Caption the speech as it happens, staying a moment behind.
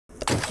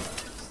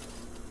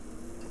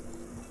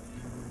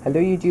Hello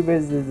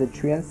YouTubers, this is the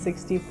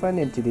 360 Fun.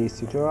 In today's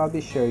tutorial I'll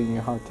be showing you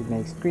how to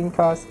make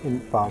screencasts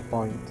in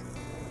PowerPoint.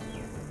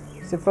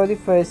 So for the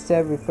first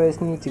step, we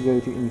first need to go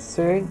to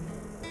Insert,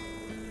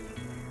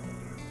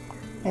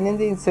 and in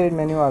the Insert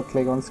menu I'll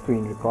click on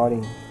Screen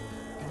Recording.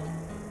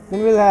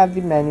 Then we'll have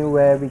the menu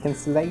where we can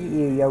select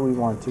the area we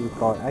want to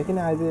record. I can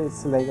either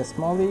select a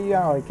small area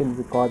or I can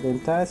record the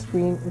entire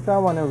screen. If I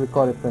want to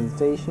record a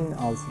presentation,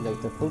 I'll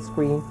select a full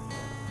screen,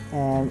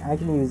 and I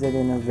can use it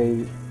in a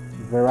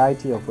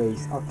variety of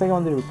ways. I'll click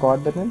on the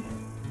record button,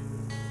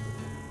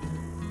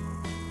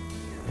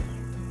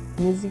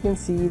 and as you can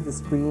see the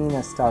screen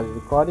has started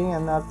recording,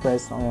 and I'll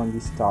press on the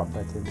stop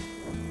button.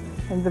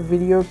 And the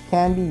video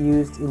can be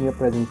used in your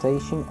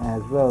presentation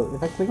as well.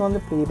 If I click on the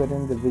play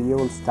button, the video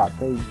will start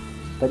playing.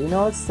 But in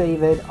order to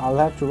save it, I'll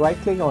have to right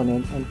click on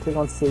it and click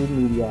on Save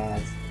Media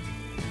As.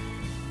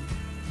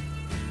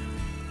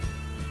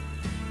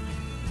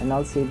 And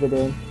I'll save it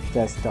in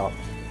Desktop.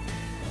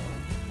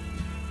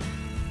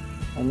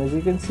 And as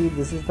you can see,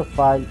 this is the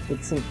file.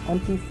 It's in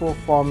MP4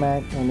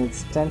 format and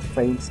it's 10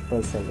 frames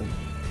per second.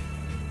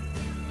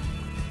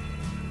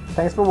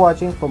 Thanks for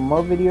watching. For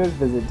more videos,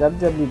 visit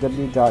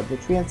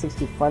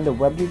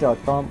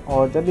www.the360fun.weebly.com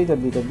or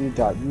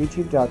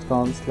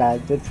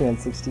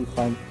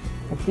www.youtube.com/the360fun.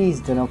 And please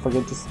do not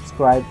forget to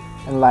subscribe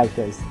and like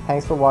us.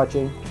 Thanks for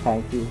watching.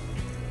 Thank you.